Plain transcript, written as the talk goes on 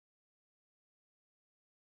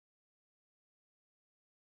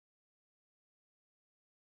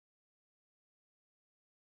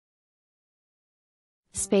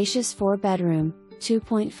Spacious 4-bedroom,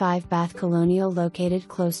 2.5 bath Colonial located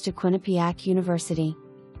close to Quinnipiac University.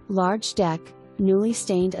 Large deck, newly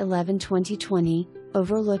stained 11/2020,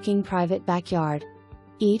 overlooking private backyard.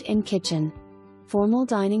 Eat-in kitchen. Formal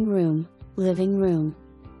dining room, living room.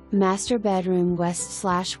 Master bedroom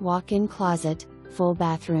west/walk-in closet, full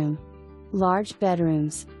bathroom. Large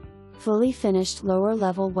bedrooms. Fully finished lower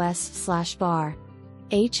level west/bar.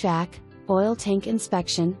 HVAC, oil tank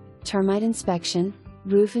inspection, termite inspection,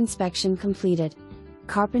 roof inspection completed.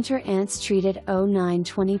 Carpenter ants treated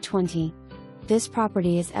 09/2020. This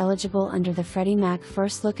property is eligible under the Freddie Mac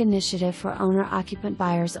First Look initiative for owner-occupant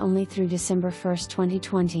buyers only through December 1,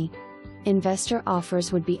 2020. Investor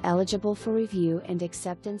offers would be eligible for review and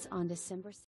acceptance on December 6.